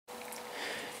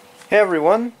Hey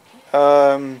everyone,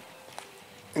 I'm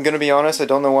gonna be honest, I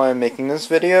don't know why I'm making this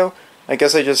video. I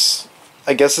guess this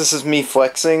is me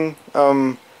flexing.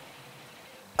 I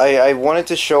wanted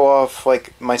to show off,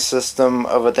 like, my System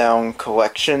of a Down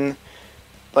collection.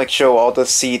 Like, show all the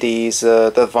CDs,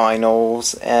 the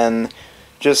vinyls, and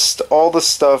just all the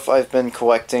stuff I've been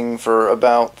collecting for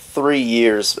about 3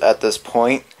 years at this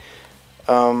point.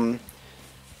 And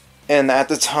at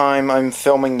the time I'm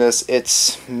filming this,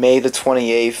 it's May the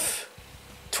 28th,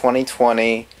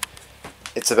 2020.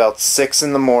 It's about 6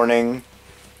 in the morning,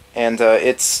 and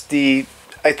it's the,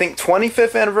 I think,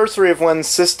 25th anniversary of when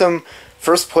System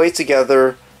first played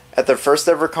together at their first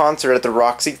ever concert at the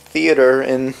Roxy Theater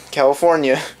in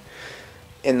California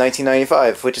in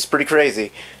 1995, which is pretty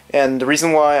crazy. And the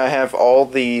reason why I have all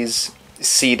these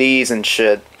CDs and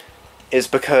shit is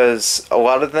because a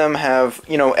lot of them have,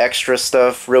 you know, extra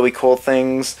stuff, really cool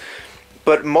things,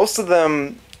 but most of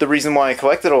them, the reason why I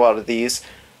collected a lot of these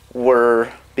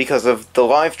were because of the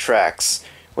live tracks,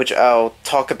 which I'll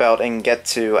talk about and get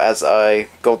to as I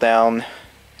go down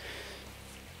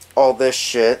all this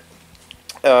shit.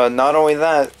 Not only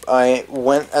that, I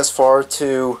went as far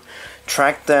to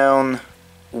track down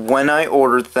when I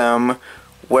ordered them,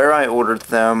 where I ordered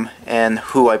them, and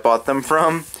who I bought them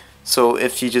from. So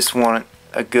if you just want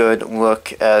a good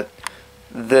look at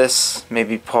this,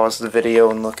 maybe pause the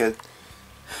video and look at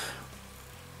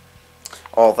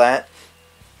all that.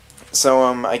 So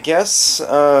I guess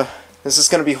this is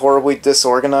gonna be horribly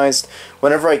disorganized.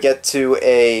 Whenever I get to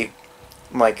a,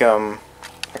 like,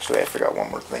 actually I forgot one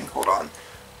more thing, hold on.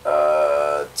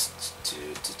 Where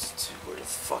the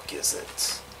fuck is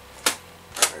it?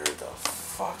 Where the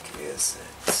fuck is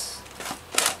it?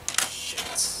 Shit,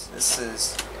 this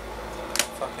is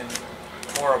fucking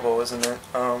horrible, isn't it?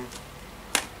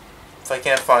 If I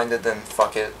can't find it, then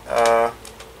fuck it.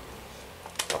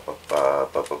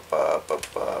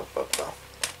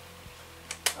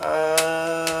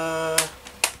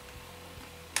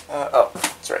 Oh,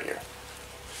 it's right here.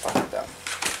 Fuck it down.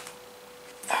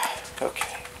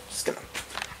 Okay, just gonna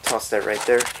toss that right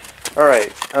there.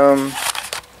 Alright,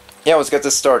 yeah, let's get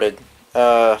this started.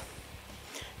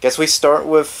 Guess we start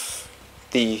with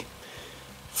the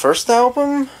first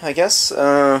album, I guess.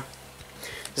 This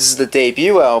is the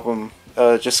debut album,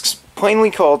 just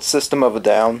plainly called System of a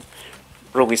Down,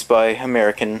 released by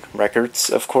American Records,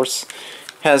 of course.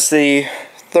 Has the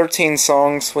 13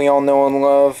 songs we all know and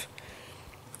love.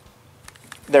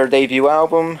 Their debut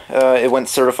album, it went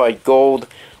certified gold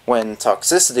when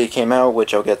Toxicity came out,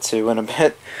 which I'll get to in a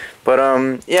bit. But,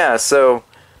 yeah, so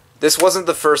this wasn't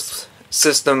the first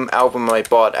System album I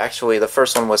bought. Actually, the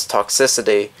first one was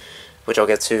Toxicity, which I'll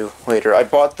get to later. I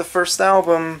bought the first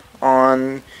album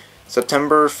on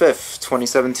September 5th,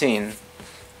 2017.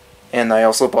 And I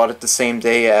also bought it the same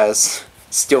day as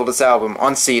Steal This Album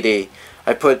on CD.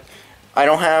 I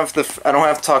don't have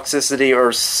Toxicity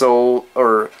or Soul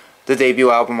or the debut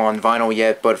album on vinyl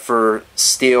yet, but for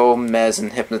Steal, Mez,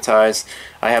 and Hypnotize,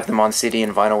 I have them on CD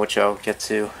and vinyl, which I'll get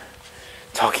to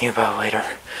talking about later.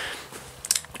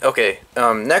 Okay,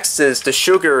 next is the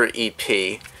Sugar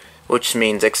EP, which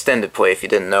means extended play if you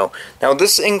didn't know. Now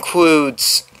this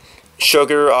includes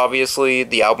Sugar, obviously,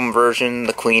 the album version,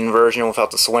 the clean version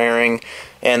without the swearing,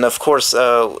 and of course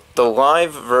the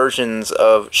live versions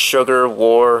of Sugar,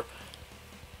 War,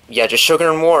 yeah, just Sugar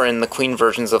and War, and the clean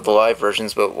versions of the live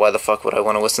versions, but why the fuck would I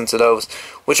want to listen to those?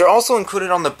 Which are also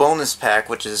included on the bonus pack,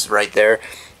 which is right there.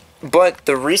 But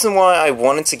the reason why I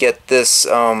wanted to get this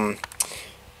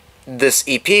this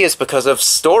EP is because of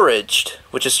Storaged,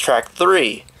 which is track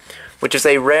 3, which is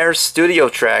a rare studio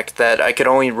track that I could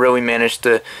only really manage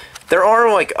to... There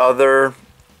are, like, other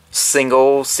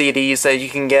single CDs that you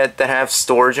can get that have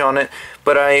storage on it,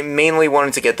 but I mainly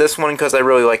wanted to get this one because I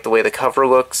really like the way the cover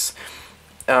looks.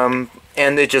 And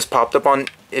it just popped up on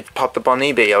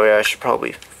eBay. Oh yeah, I should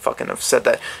probably fucking have said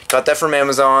that. Got that from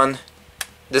Amazon.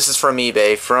 This is from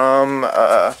eBay, from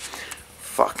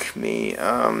fuck me,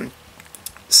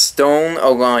 Stone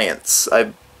Alliance.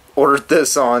 I ordered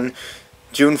this on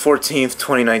June 14th,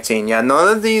 2019. Yeah, none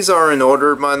of these are in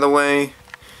order, by the way.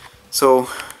 So,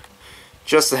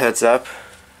 just a heads up.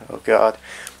 Oh god.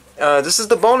 This is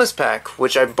the bonus pack,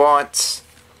 which I bought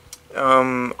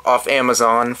off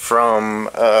Amazon from,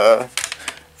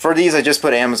 for these I just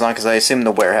put Amazon because I assume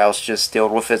the warehouse just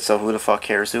dealt with it, so who the fuck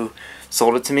cares who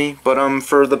sold it to me. But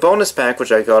for the bonus pack,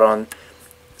 which I got on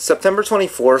September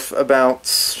 24th, about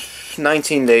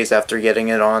 19 days after getting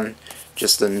it on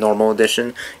just the normal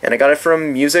edition, and I got it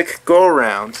from Music Go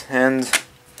Around, and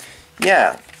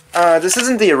yeah, this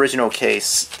isn't the original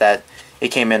case that it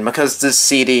came in, because this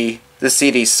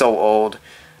CD's so old.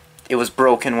 it was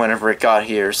broken whenever it got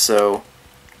here, so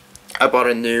I bought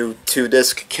a new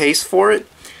 2-disc case for it.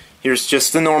 Here's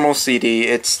just the normal CD.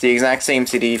 It's the exact same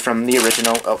CD from the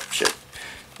original. Oh, shit.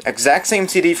 Exact same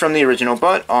CD from the original,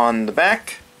 but on the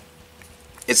back,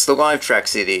 it's the live track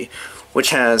CD, which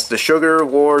has the Sugar,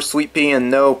 War, Sweet Pea,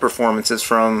 and No performances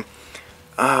from,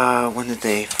 when did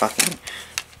they fucking,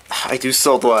 I do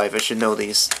SOAD Live, I should know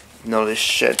this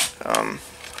shit.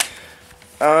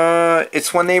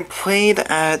 It's when they played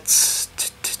at,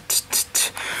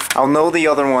 I'll know the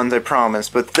other ones, I promise,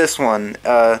 but this one,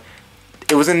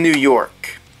 it was in New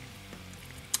York,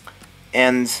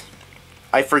 and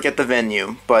I forget the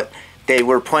venue, but they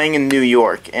were playing in New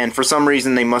York, and for some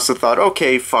reason they must have thought,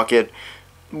 okay, fuck it,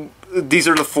 these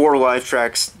are the 4 live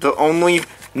tracks, the only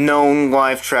known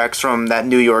live tracks from that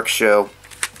New York show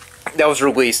that was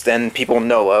released and people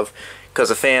know of, because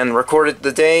a fan recorded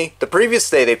the previous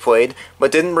day they played,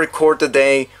 but didn't record the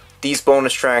day these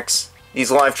bonus tracks, these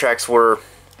live tracks were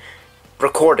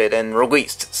recorded and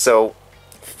released, so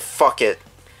fuck it.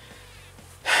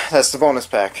 That's the bonus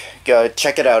pack. Go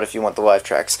check it out if you want the live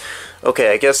tracks.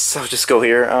 Okay, I guess I'll just go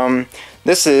here.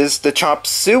 This is the Chop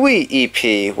Suey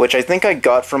EP, which I think I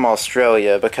got from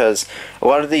Australia, because a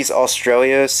lot of these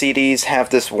Australia CDs have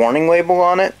this warning label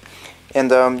on it,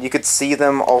 and you could see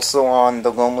them also on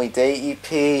the Lonely Day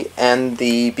EP and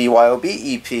the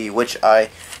B.Y.O.B EP, which I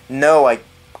know I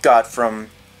got from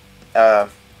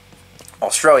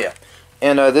Australia.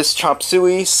 And this Chop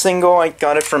Suey single, I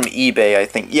got it from eBay, I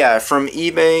think. Yeah, from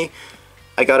eBay.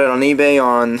 I got it on eBay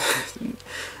on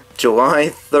July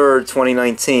 3rd,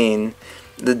 2019.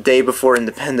 The day before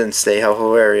Independence Day, how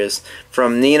hilarious.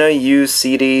 From Nina, used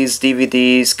CDs,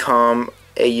 DVDs,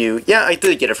 AU. Yeah, I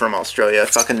did get it from Australia, I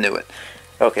fucking knew it.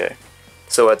 Okay.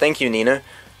 So, thank you, Nina.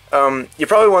 You're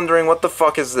probably wondering, what the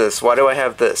fuck is this? Why do I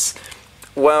have this?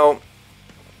 Well,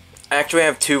 actually I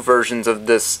have 2 versions of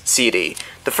this CD.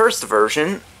 The first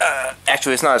version,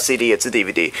 actually it's not a CD, it's a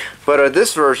DVD, but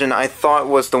this version I thought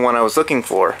was the one I was looking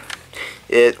for.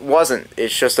 It wasn't.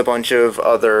 It's just a bunch of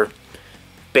other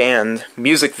band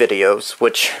music videos,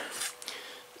 which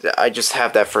I just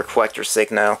have that for collector's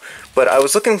sake now. But I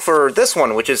was looking for this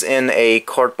one, which is in a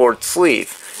cardboard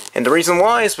sleeve. And the reason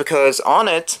why is because on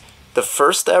it, the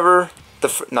first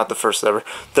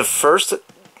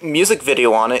music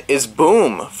video on it is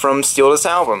Boom from Steal This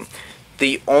Album.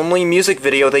 The only music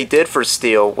video they did for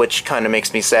Steal, which kind of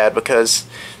makes me sad because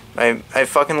I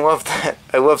fucking love that.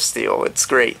 I love Steal. It's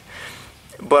great.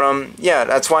 But yeah,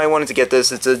 that's why I wanted to get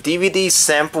this. It's a DVD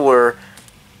sampler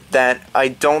that I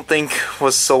don't think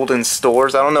was sold in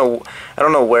stores. I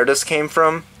don't know where this came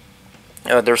from.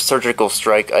 Their Surgical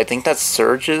Strike. I think that's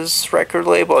Surge's record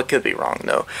label. I could be wrong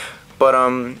though. But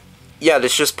yeah,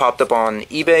 this just popped up on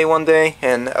eBay one day,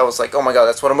 and I was like, oh my god,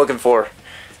 that's what I'm looking for.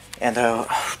 And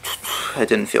I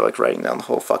didn't feel like writing down the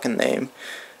whole fucking name.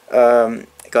 I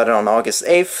got it on August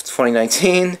 8th,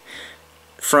 2019,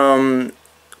 from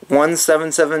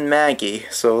 177 Maggie.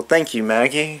 So thank you,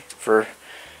 Maggie, for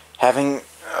having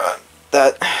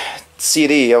that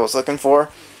CD I was looking for.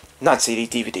 Not CD,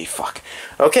 DVD, fuck.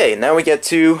 Okay, now we get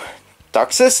to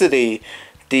Toxicity,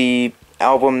 the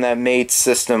album that made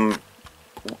System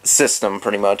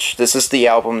pretty much. This is the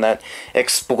album that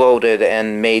exploded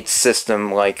and made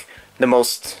System like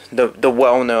the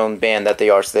well-known band that they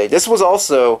are today. This was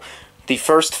also the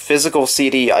first physical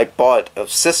CD I bought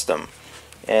of System,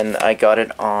 and I got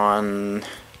it on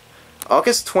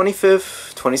August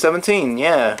 25th, 2017,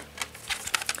 yeah.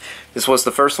 This was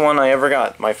the first one I ever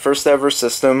got, my first ever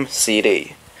System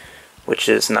CD, which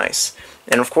is nice.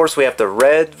 And of course we have the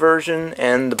red version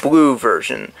and the blue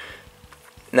version.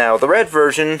 Now, the red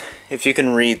version, if you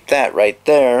can read that right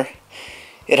there,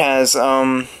 it has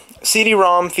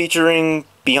CD-ROM featuring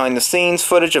behind-the-scenes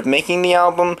footage of making the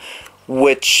album,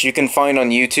 which you can find on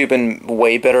YouTube in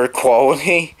way better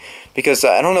quality, because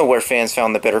I don't know where fans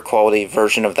found the better quality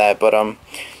version of that, but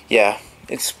yeah,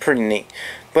 it's pretty neat.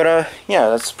 But yeah,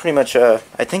 that's pretty much, I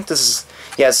think this is,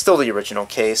 yeah, it's still the original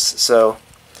case, so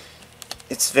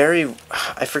it's very,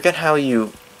 I forget how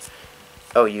you,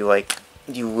 oh, you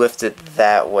lift it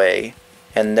that way,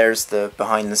 and there's the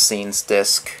behind-the-scenes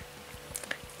disc.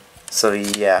 So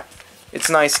yeah, it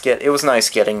was nice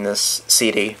getting this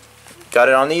CD. Got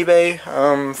it on eBay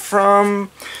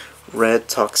from Red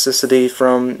Toxicity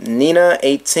from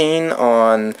Nina18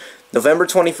 on November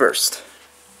 21st,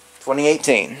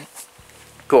 2018.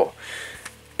 Cool.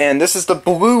 And this is the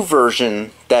blue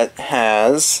version that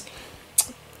has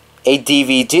a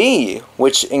DVD,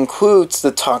 which includes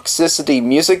the Toxicity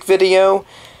music video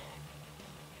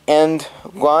and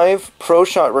live pro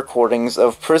shot recordings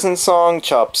of Prison Song,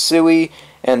 Chop Suey,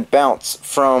 and Bounce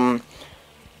from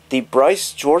the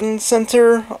Bryce Jordan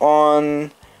Center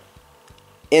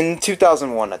in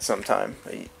 2001 at some time.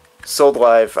 Sold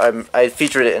Live. I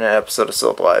featured it in an episode of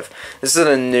Sold Live. This is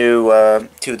a new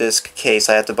 2-disc case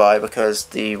I had to buy because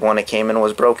the one it came in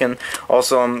was broken.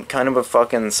 Also, I'm kind of a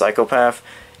fucking psychopath.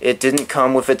 It didn't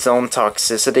come with its own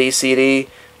Toxicity CD,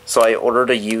 so I ordered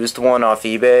a used one off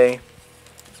eBay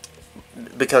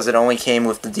because it only came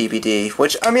with the DVD,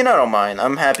 which, I mean, I don't mind.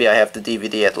 I'm happy I have the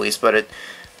DVD at least, but it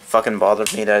fucking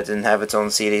bothered me that it didn't have its own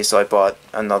CD, so I bought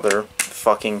another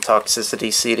fucking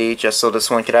Toxicity CD just so this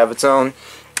one could have its own.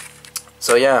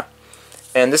 So yeah,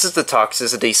 and this is the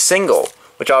Toxicity Single,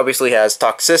 which obviously has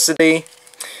Toxicity,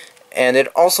 and it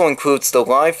also includes the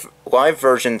live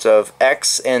versions of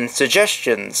X and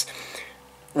Suggestions,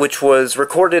 which was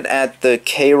recorded at the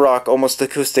K-Rock Almost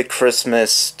Acoustic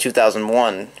Christmas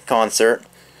 2001 concert.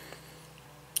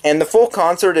 And the full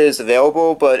concert is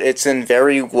available, but it's in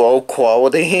very low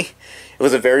quality. It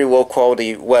was a very low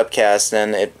quality webcast,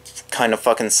 and it kind of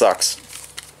fucking sucks.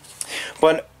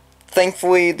 But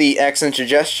thankfully, the X and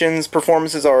Suggestions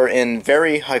performances are in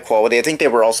very high quality. I think they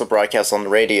were also broadcast on the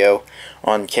radio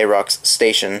on K-Rock's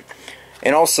station.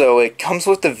 And also, it comes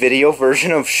with the video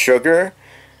version of Sugar,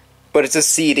 but it's a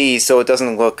CD, so it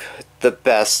doesn't look the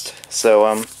best.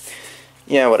 So,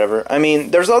 yeah, whatever. I mean,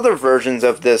 there's other versions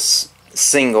of this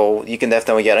single you can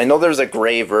definitely get. I know there's a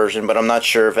gray version, but I'm not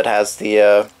sure if it has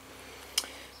the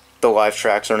live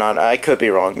tracks or not. I could be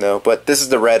wrong, though. But this is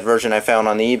the red version I found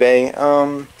on eBay.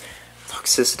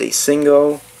 Toxicity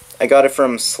Single. I got it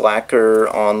from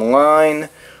Slackersonline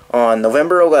on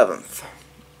November 11th.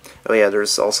 Oh yeah,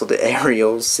 there's also the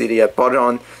Aerials CD. I bought it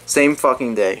on same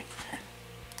fucking day.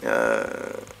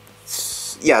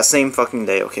 Yeah, same fucking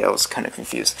day. Okay, I was kind of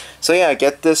confused. So yeah,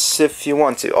 get this if you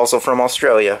want to. Also from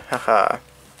Australia. Haha.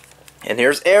 And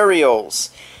here's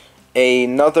Aerials.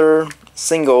 Another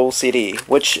single CD,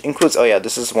 which includes, oh yeah,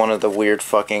 this is one of the weird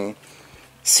fucking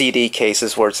CD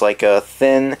cases where it's like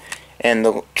thin, and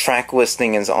the track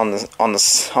listing is on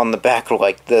the back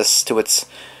like this to its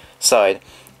side.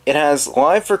 It has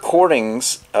live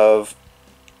recordings of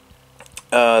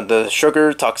the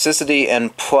Sugar, Toxicity,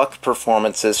 and Pluck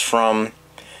performances from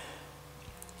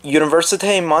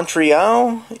Université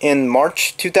Montreal in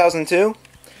March 2002.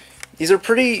 These are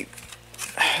pretty...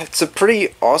 It's a pretty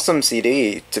awesome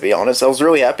CD, to be honest. I was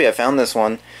really happy I found this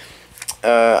one.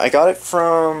 I got it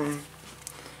from...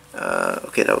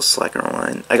 okay, that was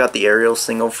SlackersOnline. I got the Aerial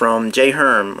single from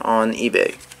jherm on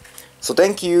eBay. So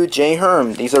thank you,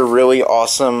 jherm. These are really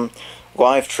awesome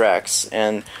live tracks.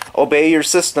 And Obey Your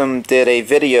System did a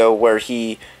video where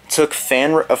he took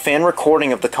a fan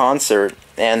recording of the concert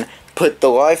and put the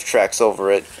live tracks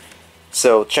over it.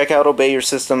 So check out Obey Your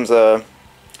System's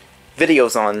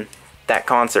videos on that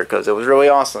concert, because it was really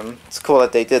awesome. It's cool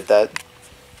that they did that.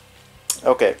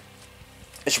 Okay.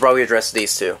 I should probably address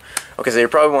these two. Okay, so you're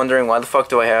probably wondering, why the fuck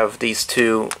do I have these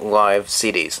two live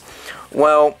CDs?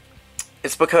 Well,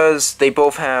 it's because they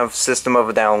both have System of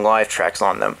a Down live tracks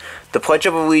on them. The Pledge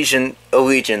of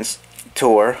Allegiance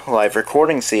Tour live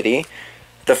recording CD,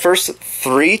 the first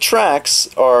 3 tracks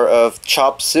are of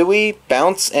Chop Suey,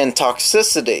 Bounce, and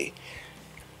Toxicity.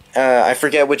 I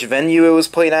forget which venue it was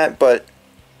played at, but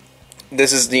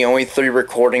this is the only 3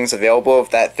 recordings available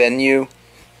of that venue.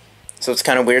 So it's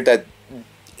kind of weird that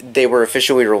they were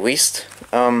officially released.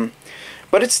 But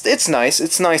it's nice.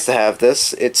 It's nice to have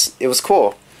this. It was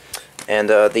cool. And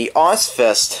the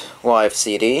Ozzfest live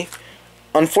CD,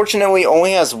 unfortunately,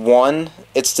 only has one.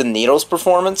 It's the Needles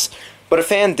performance. But a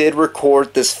fan did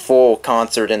record this full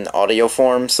concert in audio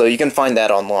form, so you can find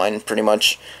that online, pretty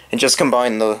much. And just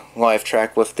combine the live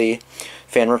track with the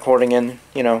fan recording, and,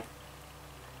 you know,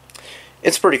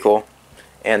 it's pretty cool.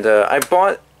 And I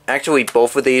bought, actually,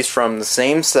 both of these from the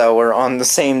same seller on the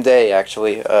same day,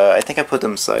 actually. I think I put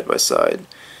them side by side.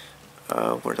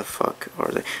 Where the fuck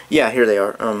are they? Yeah, here they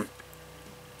are.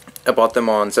 I bought them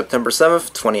on September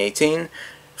 7th, 2018,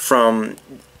 from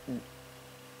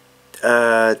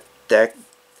Decluttr,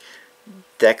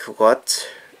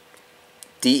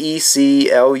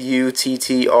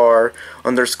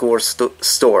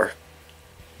 DECLUTTR_store.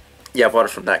 Yeah, I bought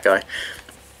it from that guy.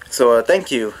 So,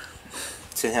 thank you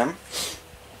to him.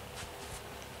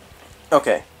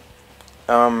 Okay.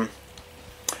 Oh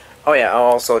yeah, I'll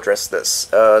also address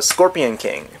this. Scorpion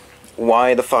King.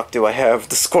 Why the fuck do I have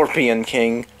the Scorpion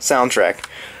King soundtrack?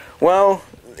 Well,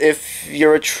 if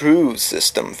you're a true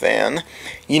System fan,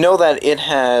 you know that it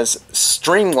has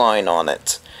Streamline on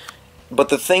it. But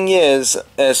the thing is,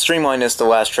 Streamline is the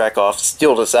last track off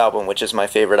DualDisc album, which is my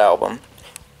favorite album.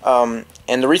 And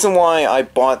the reason why I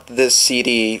bought this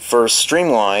CD for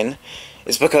Streamline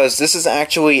is because this is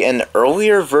actually an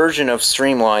earlier version of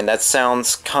Streamline that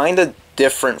sounds kind of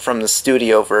different from the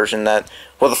studio version the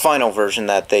final version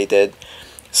that they did.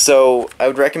 So I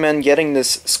would recommend getting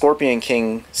this Scorpion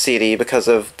King CD because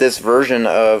of this version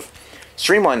of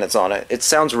Streamline that's on it. It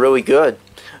sounds really good.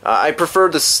 I prefer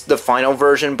the final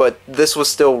version, but this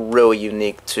was still really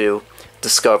unique to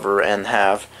discover and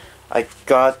have. I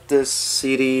got this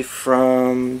CD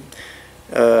from,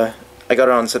 I got it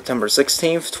on September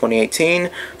 16th,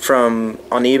 2018,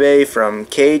 on eBay from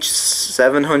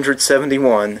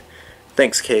Cage771.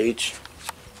 Thanks, Cage.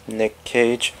 Nick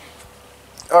Cage.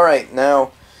 Alright,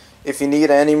 now, if you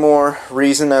need any more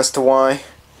reason as to why,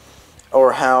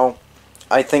 or how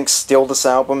I think still this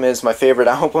album is my favorite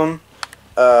album,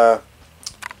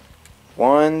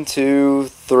 1, 2,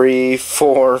 3,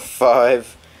 4,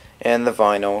 5, and the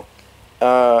vinyl.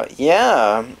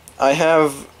 Yeah, I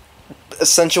have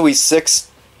essentially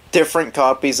 6 different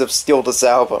copies of Steal This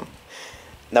Album.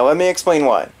 Now let me explain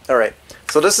why. Alright,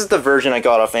 so this is the version I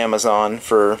got off Amazon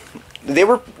for...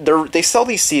 They sell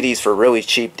these CDs for really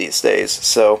cheap these days,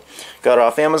 so got it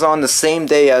off Amazon the same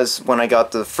day as when I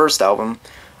got the first album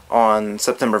on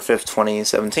September 5th,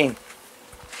 2017.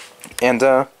 And,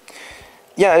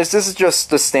 yeah, this is just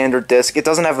the standard disc. It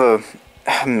doesn't have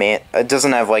it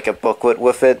doesn't have like a booklet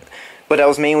with it, but that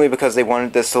was mainly because they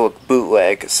wanted this to look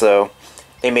bootleg, so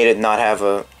they made it not have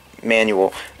a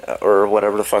manual, or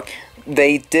whatever the fuck.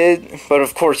 They did, but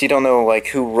of course you don't know like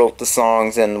who wrote the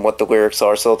songs and what the lyrics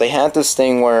are, so they had this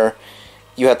thing where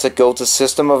you had to go to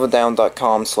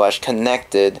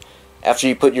systemofadown.com/connected after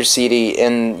you put your CD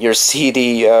in your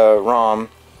CD-ROM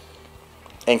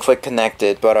and click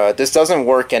connected, but this doesn't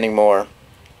work anymore.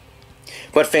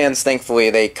 But fans, thankfully,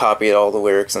 they copied all the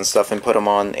lyrics and stuff and put them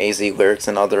on AZ Lyrics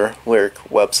and other lyric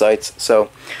websites.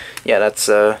 So, yeah, that's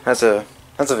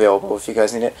available if you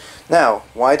guys need it. Now,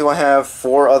 why do I have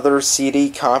 4 other CD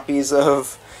copies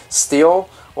of Steel?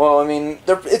 Well, I mean,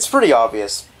 it's pretty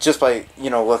obvious just by,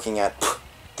 looking at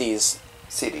these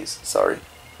CDs. Sorry,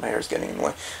 my hair's getting in the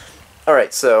way.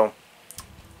 Alright, so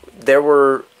there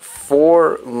were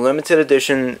 4 limited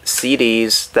edition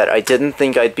CDs that I didn't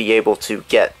think I'd be able to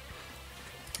get.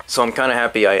 So I'm kind of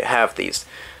happy I have these.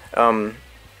 I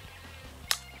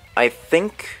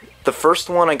think the first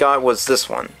one I got was this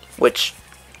one, which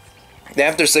they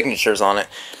have their signatures on it.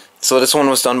 So this one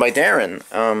was done by Darren.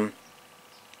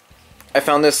 I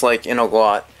found this like in a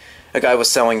lot. A guy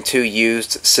was selling 2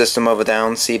 used System of a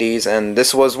Down CDs, and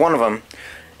this was one of them.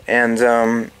 And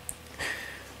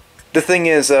the thing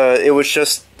is, it was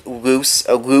just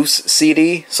a loose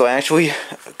CD, so I actually,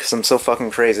 because I'm so fucking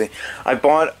crazy, I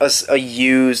bought a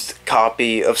used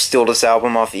copy of Steal This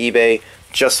Album off eBay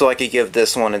just so I could give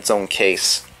this one its own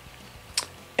case.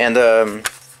 And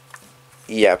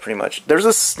yeah, pretty much. There's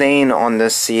a stain on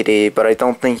this CD, but I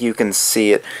don't think you can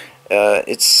see it.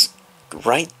 It's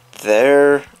right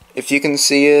there, if you can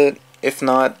see it. If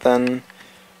not, then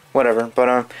whatever.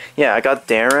 But yeah, I got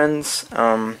Darren's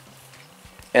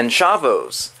and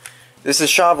Chavo's. This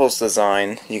is Chavo's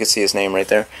design. You can see his name right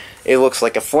there. It looks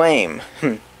like a flame.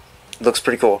 It looks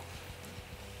pretty cool.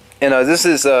 And this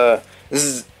is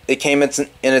it came in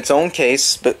its own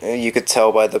case, but you could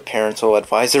tell by the parental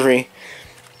advisory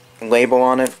label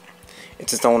on it.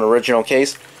 It's its own original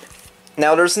case.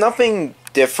 Now, there's nothing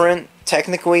different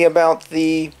technically about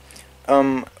the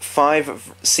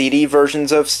 5 CD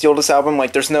versions of Steal This Album.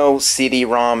 Like, there's no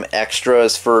CD-ROM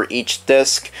extras for each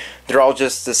disc. They're all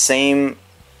just the same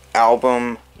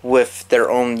album with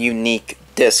their own unique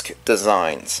disc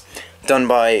designs, done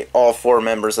by all 4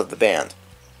 members of the band.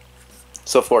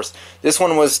 So of course, this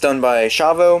one was done by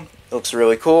Chavo. It looks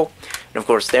really cool. And of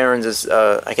course, Darren's is,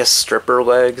 I guess, stripper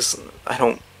legs. I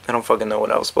don't fucking know what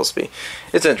that was supposed to be.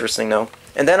 It's interesting though.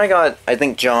 And then I got, I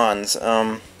think, John's.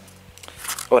 Oh,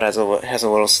 it has a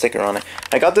little sticker on it.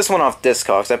 I got this one off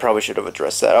Discogs. I probably should have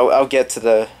addressed that. I'll get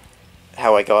to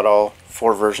how I got all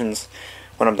 4 versions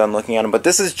when I'm done looking at them. But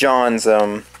this is John's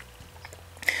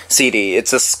CD.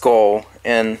 It's a skull,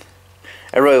 and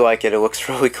I really like it. It looks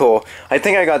really cool. I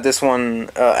think I got this one,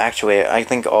 actually, I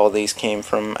think all these came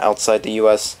from outside the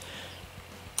US.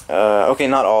 Okay,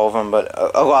 not all of them, but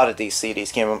a lot of these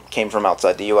CDs came from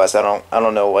outside the US. I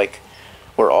don't know, like,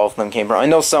 where all of them came from. I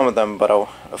know some of them, but I'll,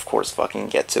 of course, fucking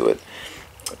get to it.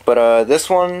 But, this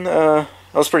one, I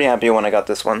was pretty happy when I got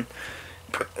this one.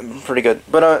 Pretty good.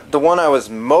 But, the one I was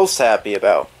most happy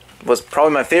about was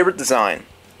probably my favorite design.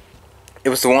 It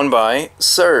was the one by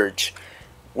Surge,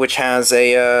 which has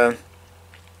a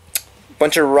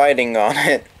bunch of writing on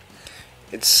it.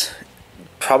 It's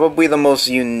probably the most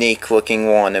unique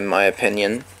looking one, in my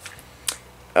opinion.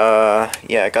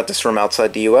 Yeah, I got this from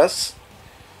outside the US.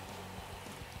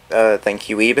 thank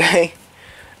you eBay.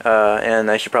 And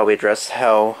I should probably address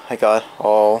how I got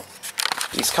all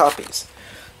these copies.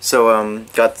 So,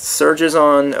 got Surges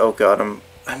on. Oh god,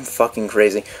 I'm fucking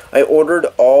crazy. I ordered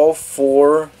all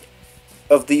 4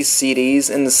 of these CDs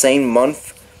in the same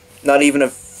month, not even a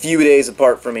few days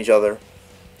apart from each other.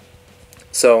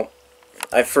 So,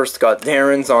 I first got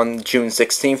Darren's on June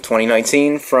 16th,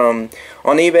 2019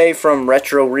 on eBay from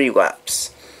Retro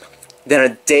Relapse. Then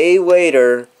a day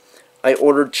later, I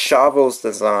ordered Chavo's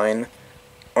design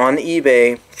on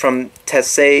eBay from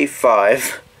Tessay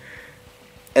 5.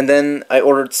 And then I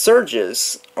ordered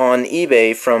Surges on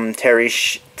eBay from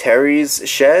Terry's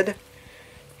Shed.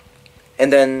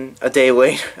 And then a day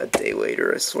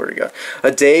later, I swear to God.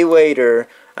 A day later,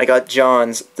 I got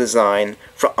John's design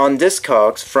on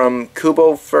Discogs from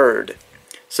Kubo Ferd.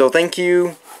 So thank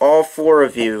you, all 4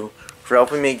 of you, for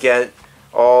helping me get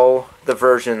all the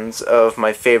versions of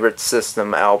my favorite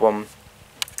System album.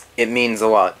 It means a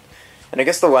lot. And I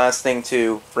guess the last thing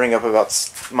to bring up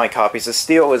about my copies of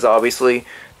Steel is obviously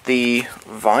the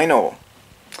vinyl.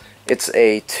 It's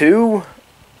a 2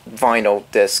 vinyl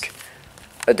disc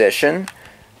edition,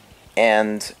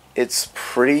 and it's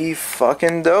pretty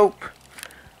fucking dope.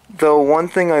 Though one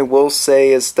thing I will say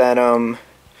is that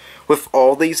with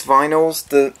all these vinyls,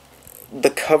 the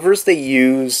covers they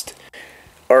used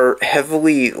are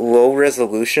heavily low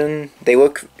resolution. They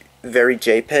look very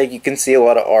JPEG. You can see a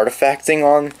lot of artifacting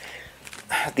on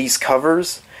these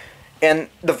covers. And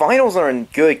the vinyls are in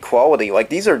good quality. Like,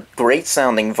 these are great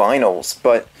sounding vinyls,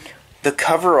 but the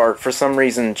cover art for some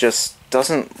reason just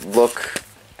doesn't look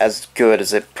as good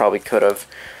as it probably could have.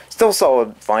 Still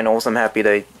solid vinyls. I'm happy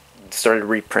they started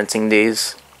reprinting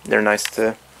these. They're nice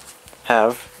to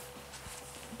have.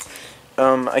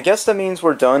 I guess that means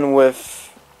we're done with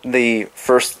the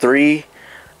first three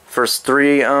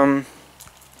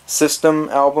System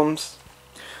albums.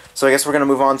 So I guess we're going to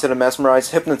move on to the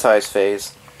Mesmerize Hypnotize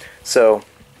phase. So,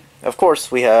 of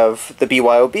course, we have the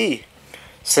B.Y.O.B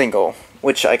single,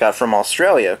 which I got from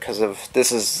Australia, because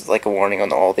this is like a warning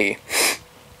on all the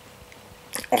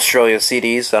Australia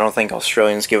CDs. I don't think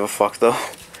Australians give a fuck, though.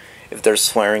 If they're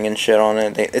swearing and shit on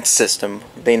it, it's System.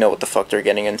 They know what the fuck they're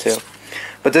getting into.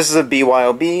 But this is a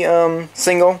B.Y.O.B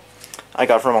single I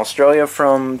got from Australia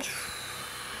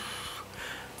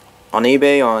on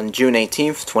eBay on June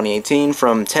 18th, 2018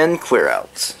 from 10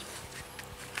 Clearouts.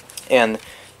 And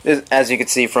as you can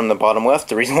see from the bottom left,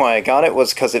 the reason why I got it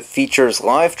was because it features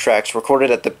live tracks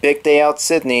recorded at the Big Day Out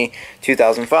Sydney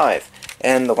 2005.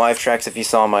 And the live tracks, if you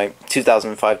saw my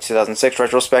 2005-2006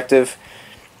 retrospective,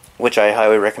 which I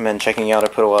highly recommend checking out, I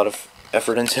put a lot of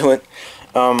effort into it.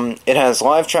 It has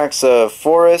live tracks of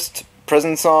Forest,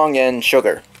 Prison Song, and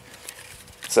Sugar.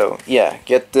 So, yeah,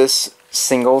 get this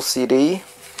single CD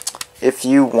if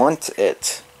you want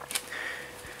it.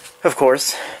 Of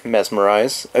course,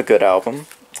 Mesmerize, a good album.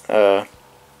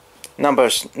 Not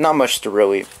much to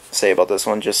really say about this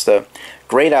one, just a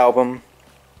great album.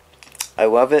 I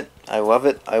love it, I love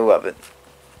it, I love it.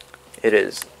 It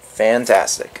is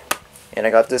fantastic. And I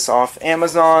got this off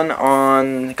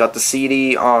Amazon got the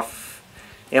CD off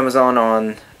Amazon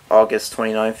on August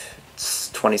 29th,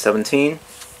 2017.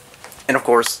 And of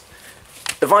course,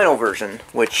 the vinyl version,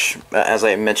 which, as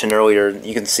I mentioned earlier,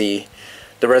 you can see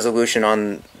the resolution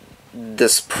on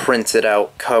this printed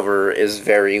out cover is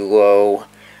very low.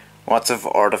 Lots of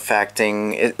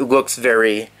artifacting. It looks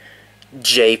very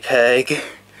JPEG.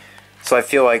 So I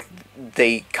feel like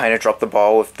they kind of dropped the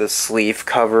ball with the sleeve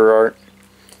cover art.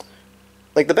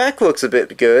 Like, the back looks a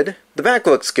bit good. The back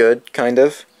looks good, kind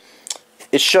of.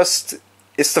 It's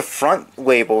the front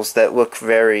labels that look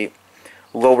very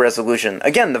low resolution.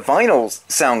 Again, the vinyls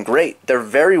sound great. They're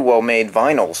very well made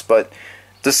vinyls, but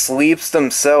the sleeves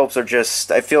themselves are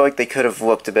just, I feel like they could have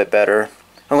looked a bit better.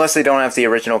 Unless they don't have the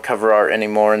original cover art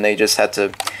anymore and they just had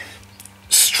to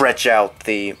stretch out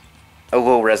a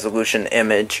low resolution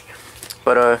image.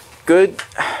 But good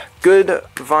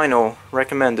vinyl,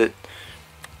 recommend it.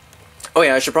 Oh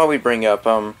yeah, I should probably bring up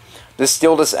the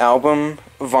Steal This Album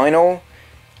vinyl.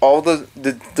 All the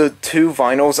 2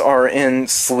 vinyls are in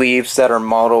sleeves that are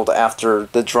modeled after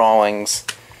the drawings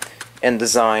and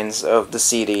designs of the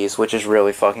CDs, which is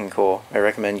really fucking cool. I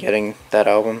recommend getting that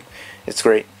album. It's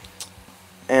great.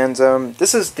 And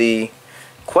this is the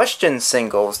Question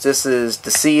singles. This is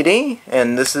the CD,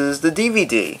 and this is the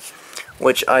DVD,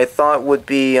 which I thought would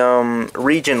be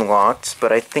region locked,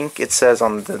 but I think it says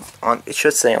it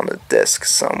should say on the disc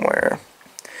somewhere.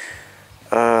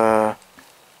 Yeah,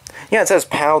 it says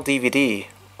PAL DVD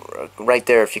right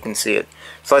there if you can see it.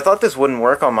 So I thought this wouldn't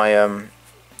work on my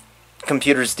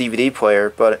computer's DVD player,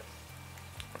 but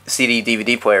CD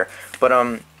DVD player,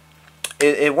 but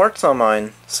it works on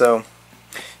mine. So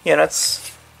yeah,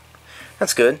 that's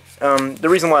good. The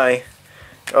reason why,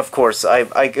 of course, I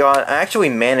actually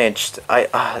managed.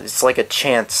 It's like a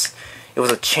chance. It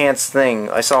was a chance thing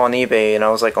I saw on eBay, and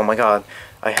I was like, oh my god,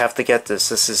 I have to get this.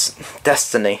 This is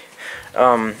destiny.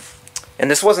 And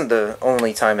this wasn't the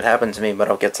only time it happened to me, but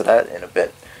I'll get to that in a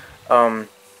bit.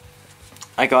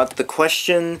 I got the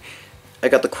question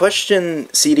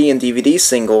CD and DVD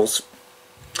singles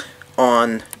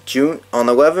on June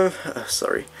 11th.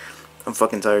 Sorry, I'm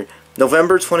fucking tired.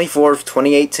 November 24th,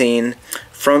 2018,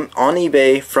 on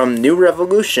eBay from New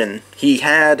Revolution. He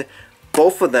had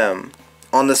both of them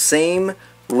on the same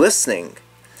listing.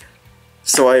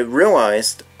 So I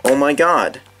realized, oh my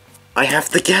god, I have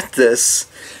to get this.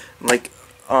 Like,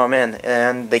 oh man,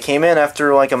 and they came in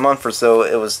after like a month or so.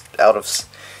 It was out of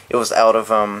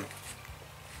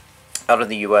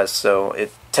the US, so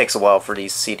it takes a while for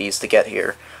these CDs to get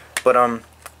here. But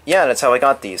yeah, that's how I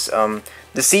got these.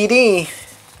 The CD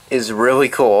is really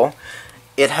cool.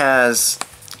 It has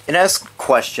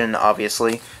Question,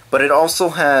 obviously, but it also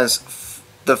has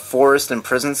the Forest and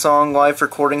Prison Song live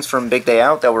recordings from Big Day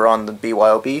Out that were on the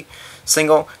B.Y.O.B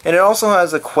single, and it also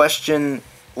has a Question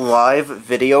live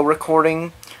video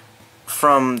recording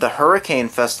from the Hurricane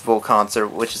Festival concert,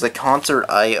 which is a concert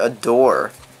I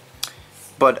adore.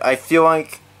 But I feel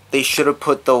like they should have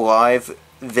put the live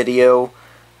video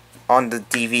on the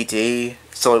DVD,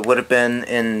 so it would have been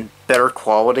in better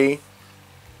quality,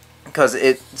 because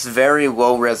it's very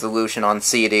low resolution on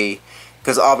CD,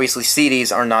 because obviously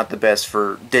CDs are not the best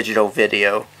for digital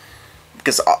video,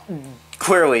 because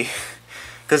clearly,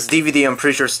 because DVD I'm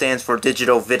pretty sure stands for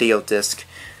digital video disc.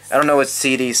 I don't know what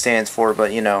CD stands for,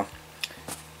 but you know,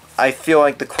 I feel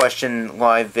like the Question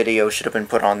live video should have been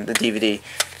put on the DVD.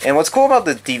 And what's cool about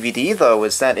the DVD though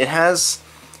is that it has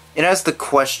the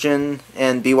Question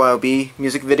and B.Y.O.B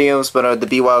music videos, but the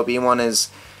B.Y.O.B one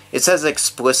it says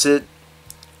explicit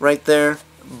right there,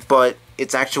 but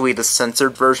it's actually the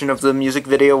censored version of the music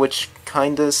video, which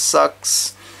kinda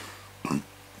sucks.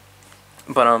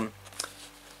 But oh,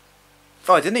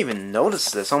 I didn't even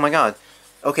notice this. Oh my god.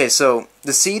 Okay, so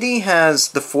the CD has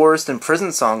the Forest and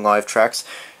Prison Song live tracks,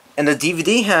 and the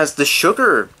DVD has the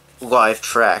Sugar live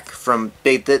track from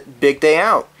Big Day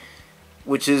Out,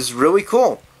 which is really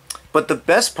cool. But the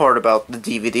best part about the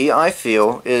DVD, I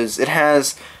feel, is it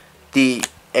has the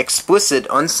explicit,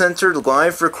 uncensored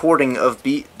live recording of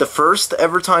the first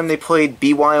ever time they played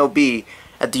B.Y.O.B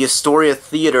at the Astoria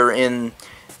Theater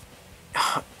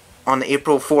on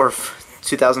April 4th,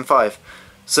 2005.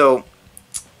 So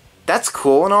that's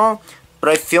cool and all, but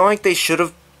I feel like they should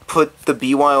have put the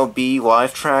B.Y.O.B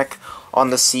live track on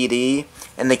the CD,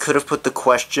 and they could have put the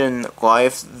Question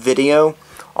live video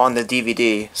on the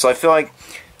DVD. So I feel like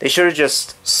they should have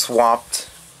just swapped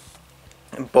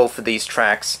both of these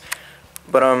tracks.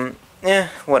 But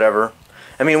whatever.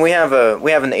 I mean, we have an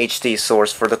HD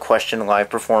source for the Question live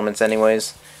performance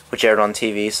anyways, which aired on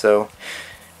TV, so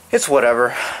it's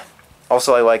whatever.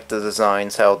 Also, I like the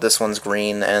designs, how this one's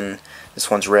green and this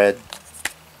one's red.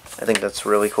 I think that's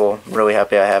really cool. I'm really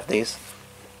happy I have these.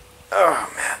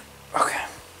 Oh, man. Okay.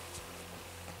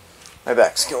 My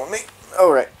back's killing me.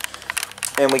 Alright.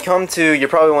 And we come to, you're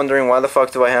probably wondering, why the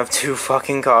fuck do I have 2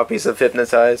 fucking copies of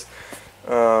Hypnotize?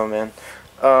 Oh, man.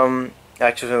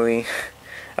 Actually,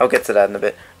 I'll get to that in a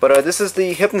bit. But this is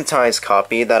the Hypnotize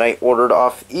copy that I ordered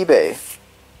off eBay.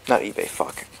 Not eBay,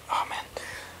 fuck. Oh, man.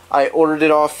 I ordered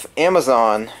it off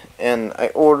Amazon, and I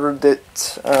ordered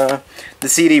it, the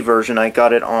CD version. I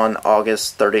got it on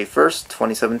August 31st,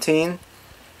 2017.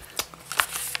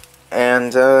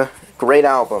 And, great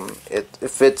album.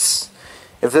 If this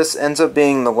ends up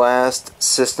being the last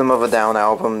System of a Down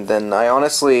album, then I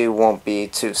honestly won't be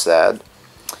too sad.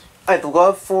 I'd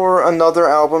love for another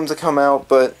album to come out,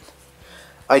 but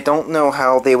I don't know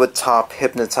how they would top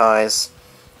Hypnotize,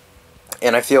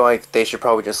 and I feel like they should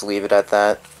probably just leave it at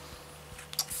that.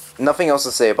 Nothing else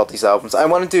to say about these albums. I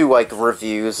want to do like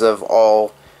reviews of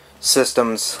all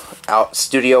System's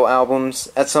studio albums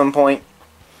at some point.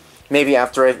 Maybe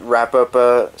after I wrap up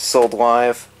SOAD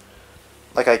Live.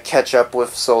 Like, I catch up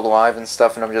with SOAD Live and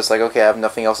stuff, and I'm just like, okay, I have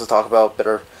nothing else to talk about,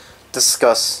 better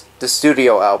discuss the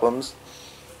studio albums.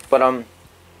 But,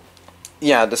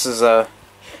 yeah, this is a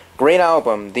great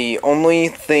album. The only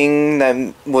thing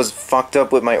that was fucked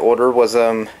up with my order was,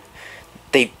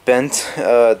 they bent,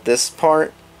 this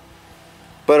part.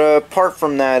 But, apart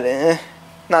from that,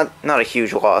 not a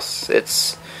huge loss.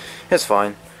 It's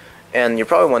fine. And you're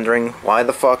probably wondering, why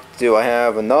the fuck do I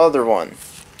have another one?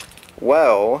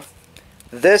 Well,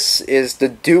 this is the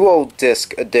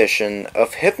DualDisc Edition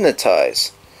of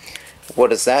Hypnotize. What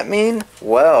does that mean?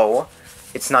 Well,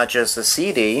 it's not just a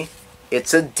CD,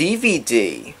 it's a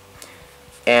DVD.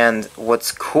 And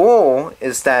what's cool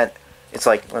is that it's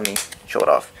like, let me show it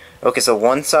off. Okay, so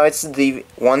one side is the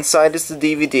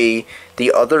DVD,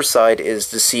 the other side is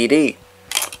the CD.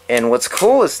 And what's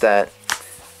cool is that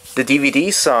the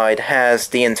DVD side has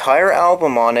the entire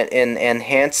album on it in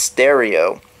enhanced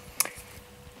stereo.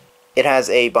 It has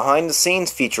a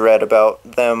behind-the-scenes featurette about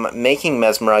them making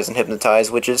Mesmerize and Hypnotize,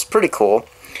 which is pretty cool.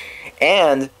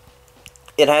 And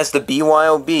it has the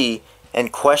B.Y.O.B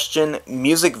and Question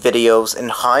music videos in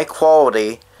high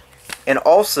quality. And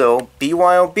also,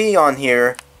 B.Y.O.B on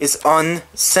here is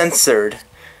uncensored,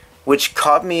 which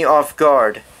caught me off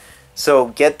guard. So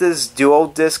get this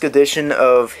DualDisc Edition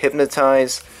of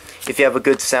Hypnotize if you have a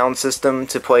good sound system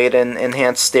to play it in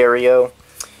enhanced stereo,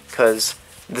 because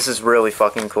this is really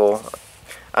fucking cool.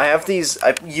 I have these,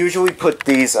 I usually put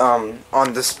these on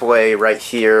display right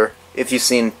here, if you've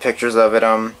seen pictures of it,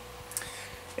 and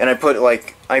I put the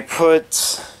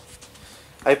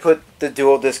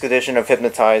DualDisc Edition of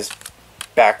Hypnotize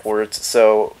backwards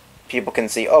so people can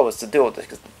see, oh, it's the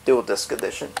DualDisc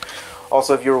Edition.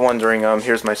 Also, if you were wondering,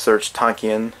 here's my search,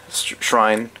 Tankian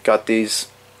Shrine. Got these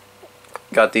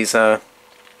off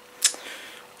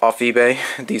eBay,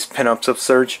 these pinups of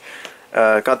Surge.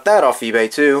 Got that off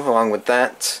eBay too, along with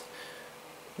that.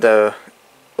 The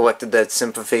Elected Dead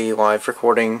Sympathy live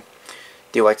recording,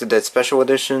 the Elected Dead Special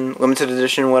Edition, Limited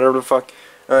Edition, whatever the fuck.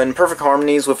 In perfect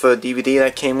harmonies with a DVD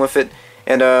that came with it.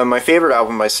 And my favorite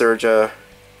album by Surge,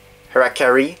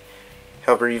 Harakiri,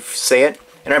 however you say it.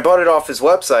 And I bought it off his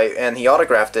website, and he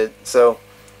autographed it, so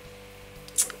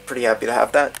pretty happy to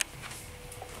have that.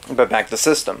 But back to the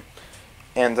system.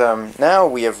 And now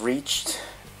we have reached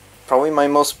probably my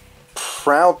most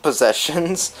proud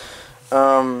possessions.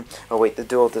 Oh wait, the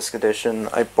DualDisc Edition.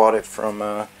 I bought it from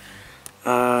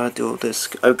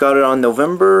DualDisc. I got it on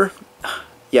November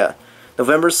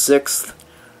 6th,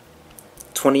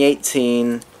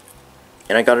 2018,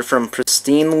 and I got it from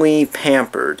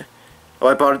pristinely.pampered. Oh,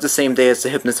 I bought it the same day as the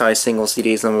Hypnotize Single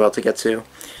CDs I'm about to get to.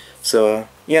 So,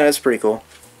 yeah, that's pretty cool.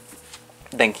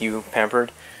 Thank you,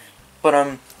 Pampered.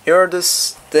 But, here are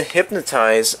the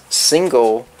Hypnotize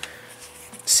Single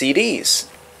CDs.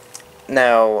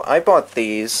 Now, I bought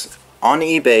these on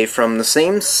eBay from the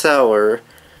same seller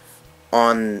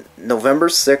on November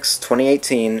 6,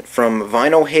 2018, from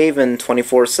Vinyl Haven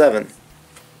 24/7.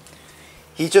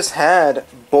 He just had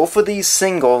both of these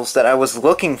singles that I was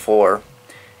looking for.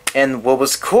 And what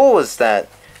was cool is that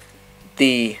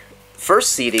the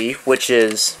first CD, which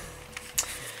is,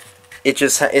 it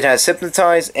has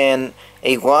Hypnotize and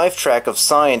a live track of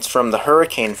Science from the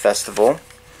Hurricane Festival,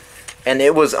 and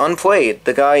it was unplayed.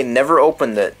 The guy never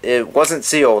opened it. It wasn't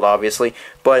sealed, obviously,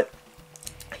 but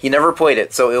he never played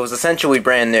it, so it was essentially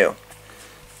brand new.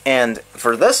 And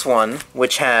for this one,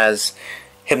 which has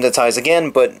Hypnotize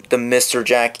again, but the Mr.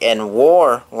 Jack and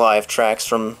War live tracks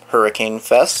from Hurricane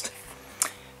Fest,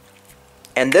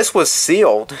 and this was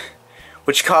sealed,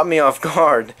 which caught me off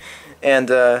guard. And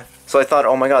so I thought,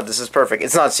 oh my god, this is perfect.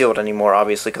 It's not sealed anymore,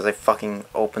 obviously, because I fucking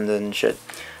opened it and shit.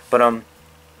 But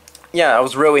yeah, I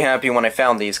was really happy when I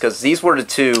found these, because these were the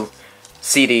two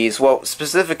CDs. Well,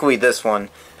 specifically this one.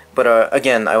 But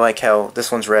again, I like how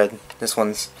this one's red, this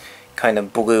one's kind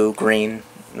of blue, green,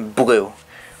 blue.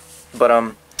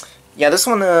 But yeah, this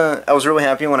one, I was really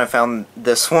happy when I found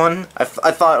this one. I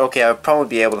thought, okay, I'd probably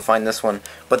be able to find this one.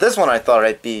 But this one I thought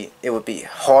it would be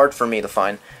hard for me to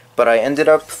find. But I ended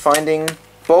up finding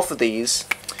both of these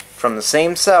from the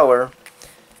same seller,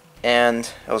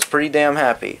 and I was pretty damn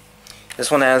happy.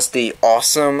 This one has the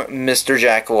awesome Mr.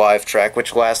 Jack live track,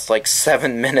 which lasts like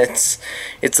 7 minutes.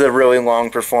 It's a really long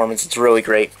performance. It's really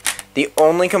great. The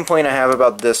only complaint I have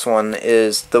about this one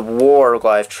is the War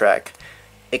live track.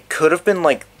 It could have been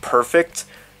like perfect,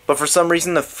 but for some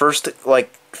reason the first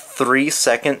like 2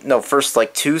 seconds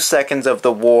of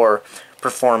the War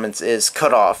performance is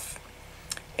cut off,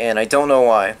 and I don't know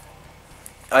why.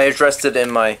 I addressed it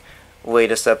in my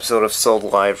latest episode of SOAD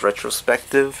Live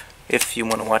Retrospective, if you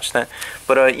want to watch that.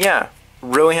 But yeah,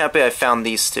 really happy I found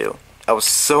these two. I was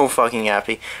so fucking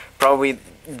happy. Probably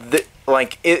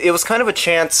like it was kind of a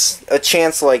chance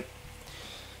like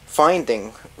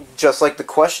finding, just like the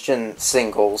Question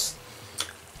singles.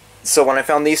 So when I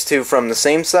found these two from the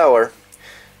same seller,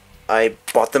 I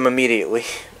bought them immediately,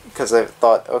 because I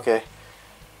thought, okay,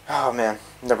 oh man,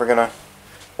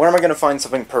 when am I gonna find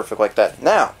something perfect like that?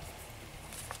 Now,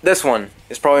 this one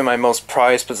is probably my most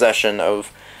prized possession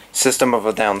of System of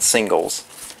a Down singles.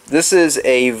 This is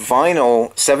a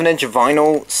vinyl, 7-inch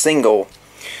vinyl single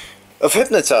of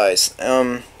Hypnotize.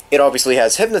 It obviously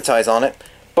has Hypnotize on it,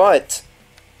 but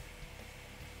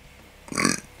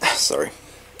sorry.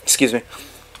 Excuse me.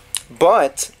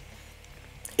 But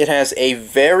it has a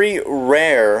very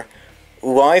rare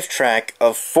live track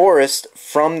of Forest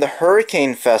from the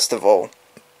Hurricane Festival.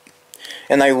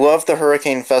 And I love the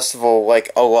Hurricane Festival,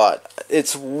 like, a lot.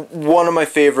 It's one of my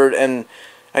favorite, and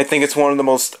I think it's one of the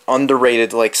most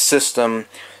underrated, like, system,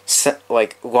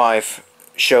 like, live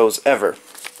shows ever.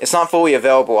 It's not fully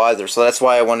available either, so that's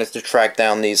why I wanted to track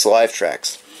down these live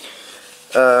tracks.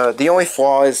 The only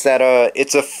flaw is that,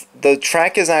 the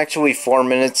track is actually 4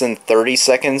 minutes and 30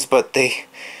 seconds, but they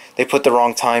put the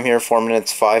wrong time here, 4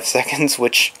 minutes 5 seconds,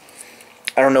 which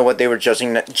I don't know what they were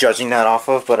judging that off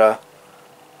of, but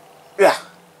yeah,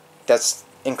 that's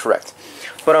incorrect.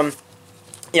 But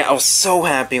yeah, I was so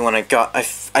happy when I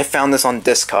found this on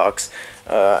Discogs.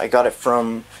 I got it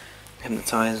from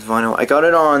Hypnotize Vinyl. I got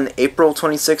it on April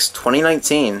 26,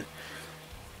 2019,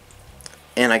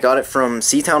 and I got it from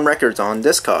C-Town Records on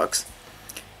Discogs.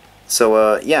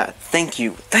 So yeah, thank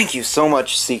you so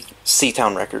much,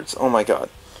 C-Town Records. Oh my god.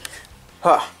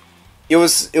 Huh. It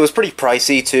was pretty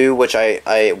pricey too, which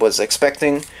I was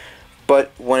expecting,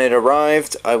 but when it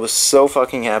arrived, I was so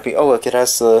fucking happy. Oh look, it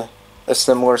has a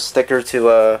similar sticker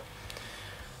to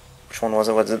which one was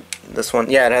it? Was it this one?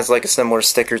 Yeah, it has like a similar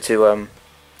sticker to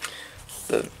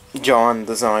the John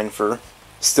design for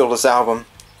Still This Album.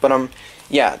 But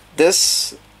yeah,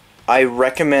 this I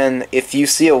recommend. If you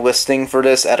see a listing for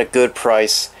this at a good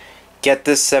price, get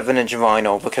this 7-inch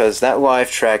vinyl, because that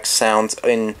live track sounds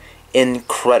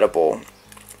incredible.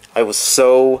 I was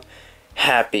so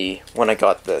happy when I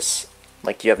got this.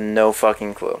 Like, you have no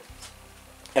fucking clue.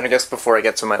 And I guess before I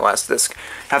get to my last disc,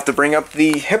 I have to bring up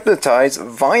the Hypnotize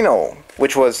vinyl,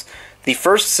 which was the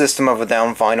first System of a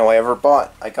Down vinyl I ever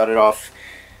bought. I got it off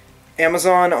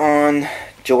Amazon on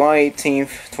July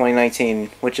 18th,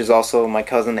 2019, which is also my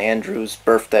cousin Andrew's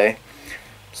birthday.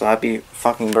 So happy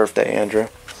fucking birthday, Andrew.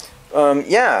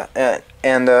 Yeah,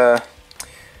 and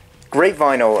great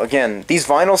vinyl. Again, these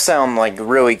vinyls sound like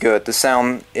really good. The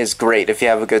sound is great if you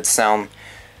have a good sound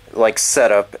like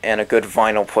setup and a good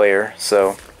vinyl player.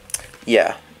 So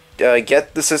yeah,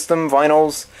 get the System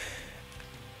albums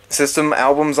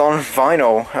on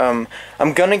vinyl.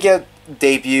 I'm gonna get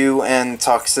Debut and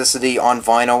Toxicity on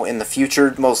vinyl in the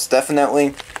future, most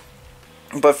definitely,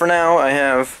 but for now I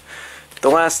have the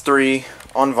last 3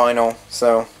 on vinyl,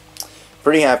 so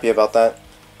pretty happy about that.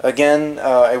 Again,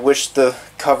 I wish the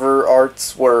cover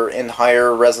arts were in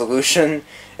higher resolution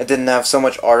and didn't have so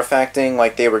much artifacting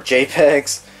like they were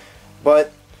JPEGs,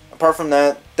 but apart from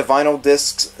that, the vinyl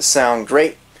discs sound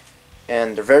great,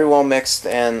 and they're very well mixed,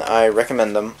 and I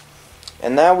recommend them.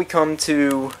 And now we come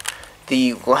to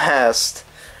the last,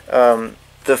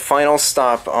 the final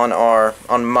stop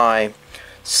on my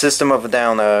System of a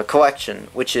Down collection,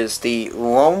 which is the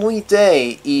Lonely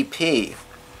Day EP,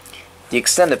 the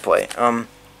extended play,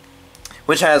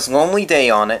 which has Lonely Day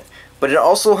on it, but it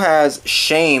also has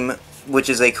Shame, which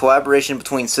is a collaboration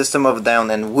between System of a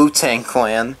Down and Wu-Tang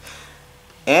Clan,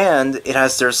 and it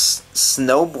has their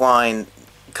Snowblind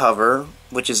cover,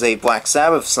 which is a Black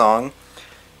Sabbath song,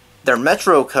 their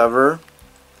Metro cover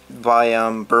by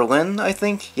Berlin, I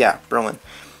think? Yeah, Berlin.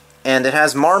 And it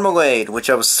has Marmalade, which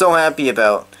I was so happy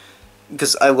about,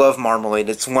 because I love Marmalade.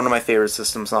 It's one of my favorite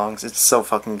System songs. It's so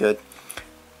fucking good.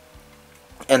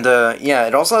 And yeah,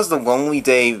 it also has the Lonely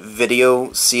Day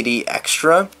video CD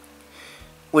extra,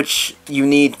 which you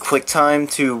need QuickTime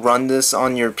to run this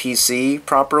on your PC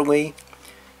properly.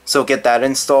 So get that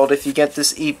installed if you get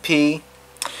this EP.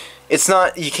 It's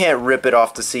not, you can't rip it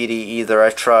off the CD either.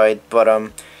 I've tried, but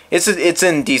it's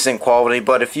in decent quality.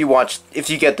 But if you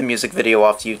get the music video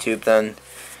off YouTube, then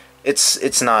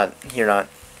it's not, you're not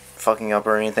fucking up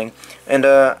or anything. And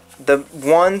the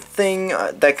one thing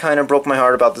that kind of broke my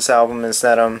heart about this album is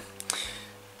that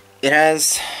it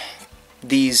has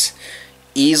these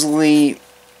easily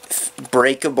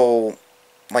breakable,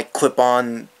 like,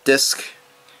 clip-on disc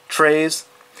trays,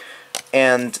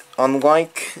 and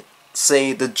unlike,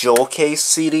 say, the Jewel Case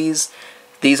CDs,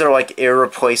 these are like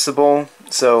irreplaceable,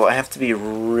 so I have to be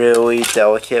really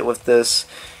delicate with this,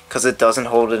 because it doesn't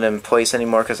hold it in place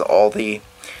anymore, because all the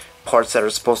parts that are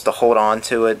supposed to hold on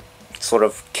to it sort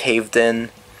of caved in.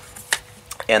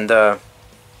 And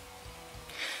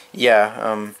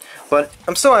yeah, but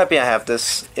I'm so happy I have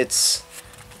this. It's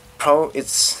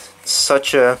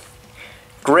such a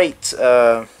great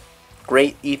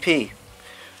great EP,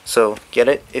 so get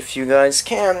it if you guys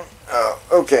can.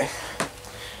 Okay,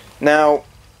 now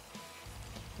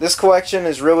this collection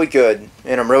is really good,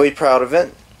 and I'm really proud of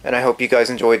it, and I hope you guys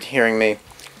enjoyed hearing me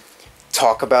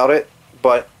talk about it.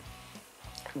 But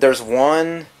there's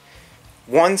one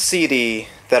CD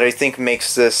that I think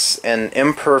makes this an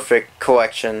imperfect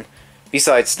collection,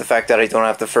 besides the fact that I don't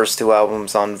have the first two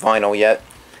albums on vinyl yet.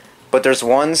 But there's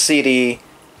one CD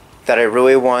that I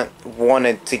really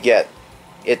wanted to get.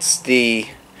 It's the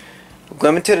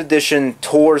limited edition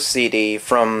tour CD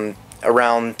from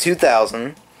around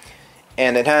 2000,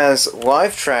 and it has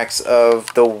live tracks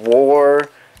of the War,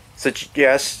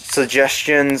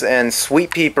 Suggestions, and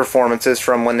Sweet Pea performances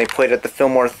from when they played at the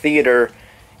Fillmore Theater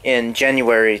in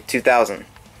January 2000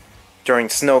 during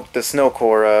the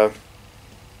Snowcore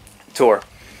tour.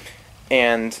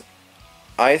 And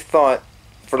I thought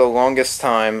for the longest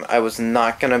time I was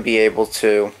not going to be able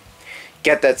to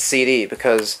get that CD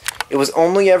because it was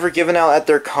only ever given out at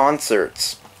their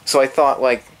concerts. So I thought,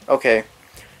 like, okay,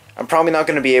 I'm probably not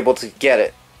going to be able to get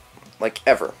it, like,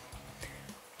 ever.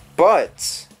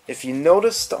 But if you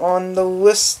noticed on the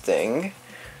listing,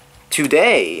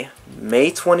 today,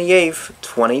 May 28th,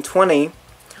 2020,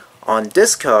 on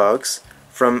Discogs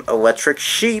from Electric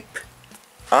Sheep,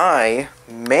 I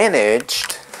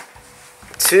managed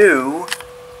to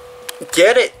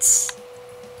get it.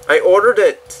 I ordered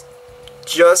it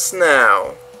just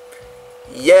now.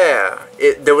 Yeah,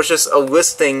 there was just a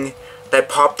listing that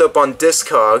popped up on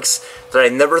Discogs that I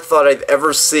never thought I'd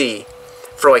ever see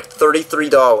for like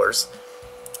 $33.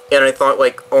 And I thought,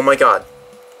 like, oh my god,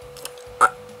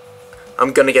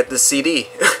 I'm gonna get this CD.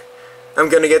 I'm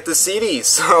gonna get the CD.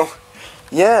 So,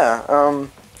 yeah,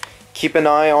 keep an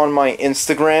eye on my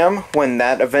Instagram when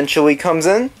that eventually comes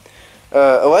in.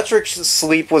 Electric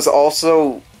Sleep was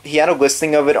also, he had a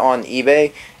listing of it on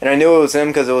eBay, and I knew it was him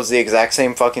because it was the exact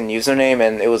same fucking username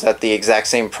and it was at the exact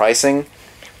same pricing.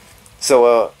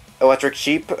 So, Electric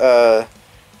Sheep,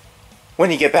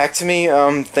 when you get back to me,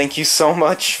 thank you so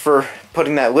much for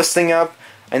putting that listing up.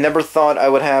 I never thought I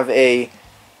would have I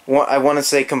want to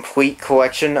say complete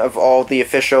collection of all the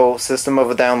official System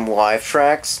of a Down live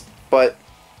tracks, but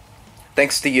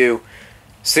thanks to you,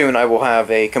 soon I will have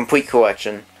a complete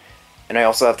collection. And I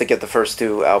also have to get the first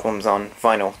two albums on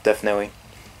vinyl, definitely.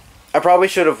 I probably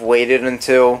should have waited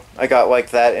until I got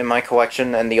like that in my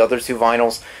collection and the other two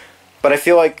vinyls, but I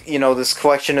feel like, you know, this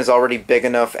collection is already big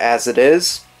enough as it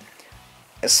is.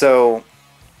 So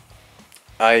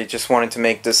I just wanted to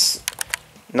make this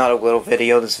not a little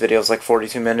video. This video is like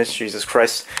 42 minutes, Jesus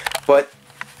Christ. But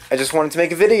I just wanted to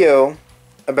make a video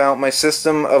about my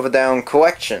System of a Down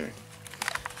collection.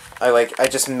 I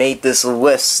just made this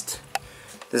list.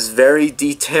 This very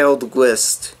detailed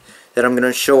list that I'm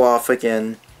gonna show off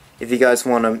again. If you guys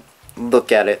want to look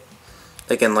at it,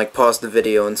 again, like pause the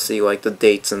video and see like the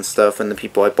dates and stuff and the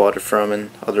people I bought it from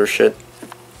and other shit.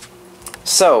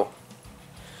 So,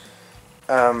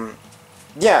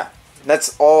 yeah,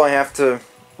 that's all I have to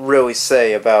really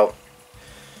say about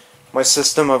my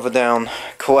System of a Down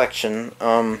collection.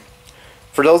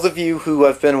 For those of you who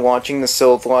have been watching the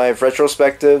SOAD Live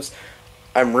retrospectives,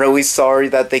 I'm really sorry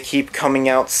that they keep coming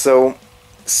out so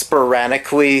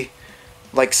sporadically,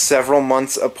 like several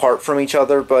months apart from each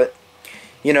other, but,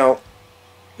 you know,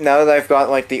 now that I've got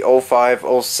like the 05,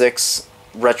 06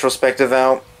 retrospective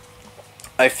out,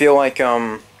 I feel like,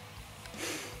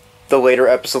 the later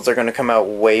episodes are going to come out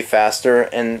way faster,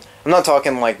 and I'm not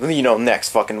talking like, you know, next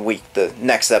fucking week, the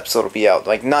next episode will be out,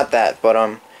 like, not that,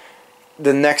 but,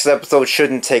 the next episode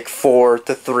shouldn't take 4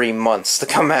 to 3 months to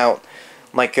come out,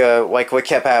 like what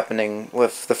kept happening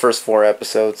with the first 4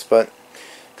 episodes, but,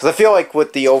 because I feel like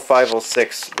with the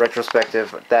 05-06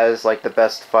 retrospective, that is like the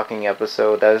best fucking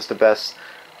episode, that is the best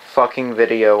fucking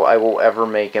video I will ever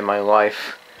make in my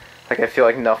life. Like, I feel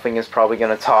like nothing is probably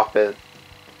gonna top it.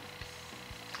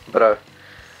 But,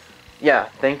 yeah,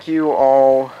 thank you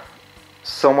all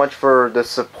so much for the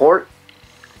support.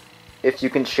 If you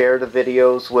can share the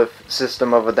videos with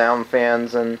System of a Down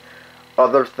fans and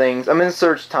other things. I'm in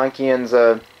Serge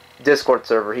Tankian's Discord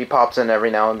server. He pops in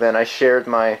every now and then. I shared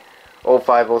my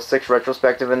 05-06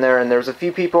 retrospective in there, and there's a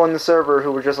few people in the server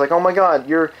who were just like, oh my god,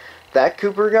 you're that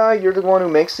Cooper guy? You're the one who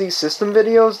makes these system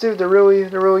videos? Dude, they're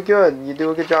really good. You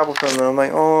do a good job with them. And I'm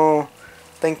like, oh,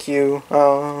 thank you.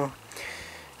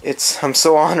 I'm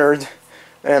so honored.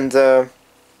 And,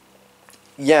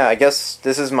 yeah, I guess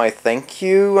this is my thank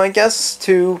you, I guess,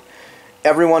 to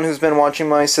everyone who's been watching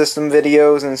my system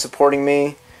videos and supporting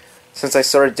me since I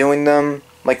started doing them.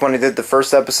 Like when I did the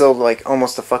first episode, like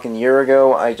almost a fucking year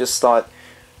ago, I just thought,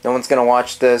 no one's gonna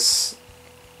watch this.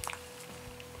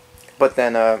 But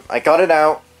then, I got it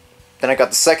out. Then I got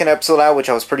the second episode out, which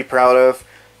I was pretty proud of.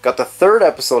 Got the third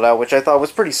episode out, which I thought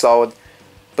was pretty solid.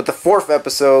 But the fourth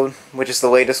episode, which is the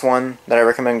latest one that I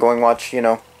recommend going watch, you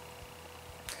know.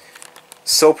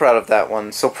 So proud of that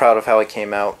one. So proud of how it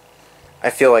came out.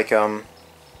 I feel like,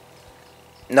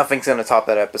 nothing's gonna top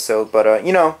that episode. But,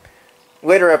 you know,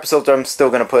 later episodes I'm still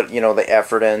gonna put, you know, the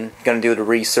effort in, gonna do the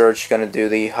research, gonna do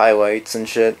the highlights and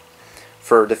shit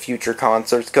for the future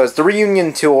concerts, because the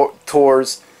reunion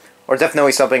tours are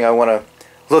definitely something I want to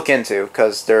look into,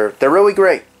 because they're really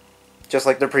great, just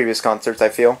like their previous concerts, I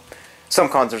feel. Some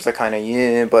concerts are kind of,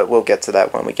 yeah, but we'll get to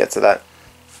that when we get to that.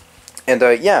 And,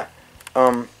 yeah,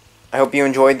 I hope you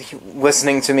enjoyed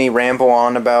listening to me ramble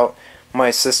on about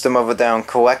my System of a Down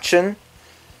collection.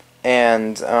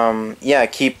 And, yeah,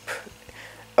 keep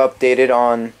updated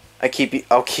on,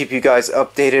 I'll keep you guys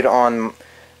updated on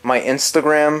my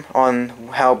Instagram on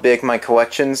how big my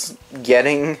collection's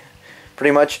getting,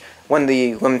 pretty much, when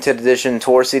the limited edition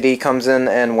tour CD comes in,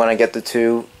 and when I get the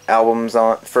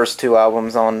first two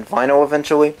albums on vinyl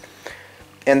eventually.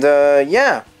 And,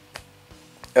 yeah.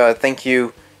 Thank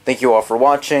you all for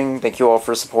watching, thank you all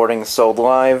for supporting SOAD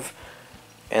Live,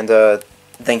 and,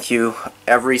 thank you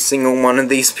every single one of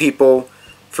these people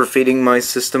for feeding my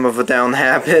System of a Down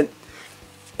habit.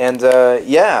 And,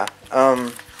 yeah,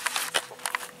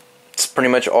 it's pretty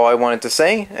much all I wanted to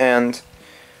say, and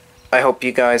I hope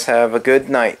you guys have a good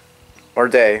night, or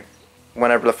day.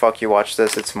 Whenever the fuck you watch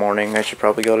this, it's morning, I should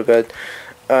probably go to bed.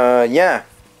 Yeah.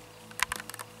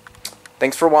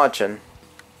 Thanks for watching.